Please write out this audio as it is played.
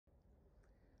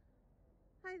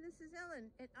Hi, this is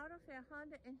Ellen at Autofair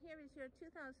Honda, and here is your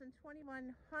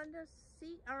 2021 Honda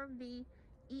CRV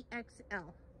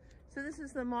EXL. So this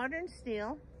is the modern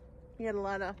steel. You get a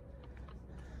lot of,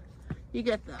 you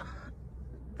get the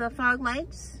fog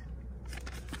lights.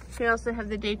 You also have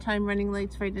the daytime running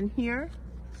lights right in here.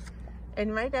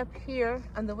 And right up here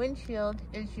on the windshield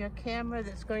is your camera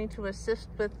that's going to assist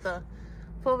with the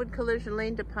forward collision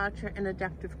lane departure and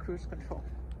adaptive cruise control.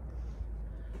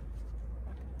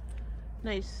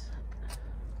 Nice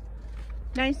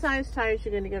size tires.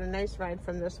 You're going to get a nice ride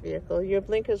from this vehicle. Your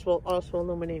blinkers will also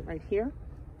illuminate right here.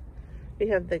 You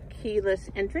have the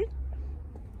keyless entry.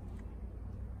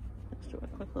 Let's do a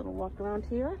quick little walk around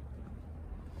here.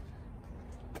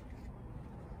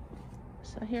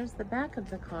 So here's the back of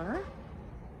the car.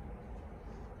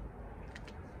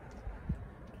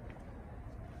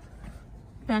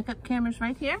 Backup cameras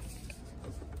right here.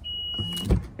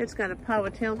 It's got a power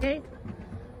tailgate.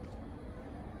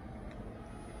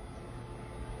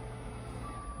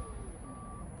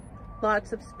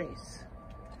 Lots of space.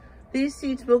 These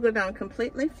seats will go down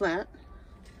completely flat.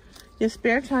 Your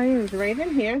spare tire is right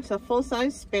in here. It's a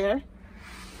full-size spare.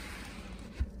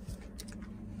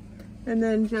 And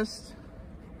then just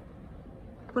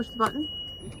push the button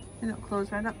and it'll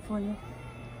close right up for you.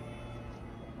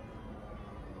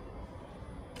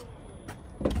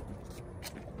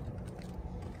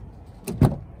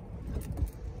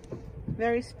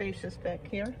 Very spacious back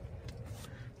here.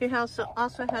 You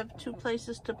also have two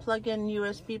places to plug in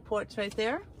USB ports right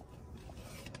there.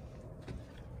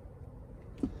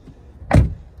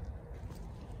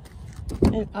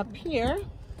 And up here,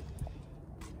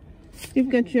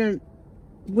 you've got your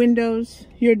windows,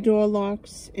 your door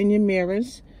locks, and your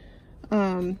mirrors.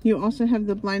 You also have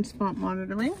the blind spot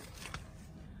monitoring,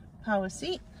 power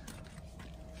seat,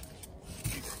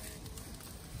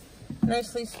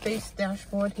 nicely spaced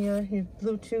dashboard here, your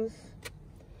Bluetooth,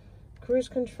 cruise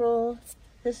control.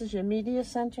 This is your media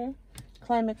center,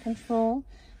 climate control,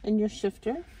 and your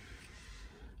shifter.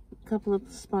 A couple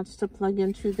of spots to plug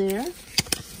into there.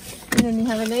 And then you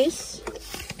have a nice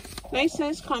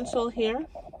size console here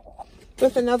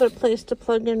with another place to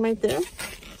plug in right there.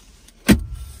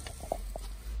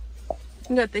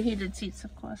 You got the heated seats,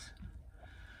 of course.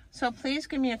 So please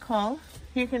give me a call.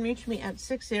 You can reach me at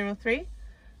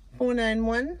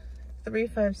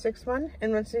 603-491-3561.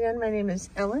 And once again, my name is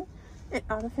Ellen at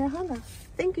Autofair Honda.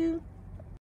 Thank you.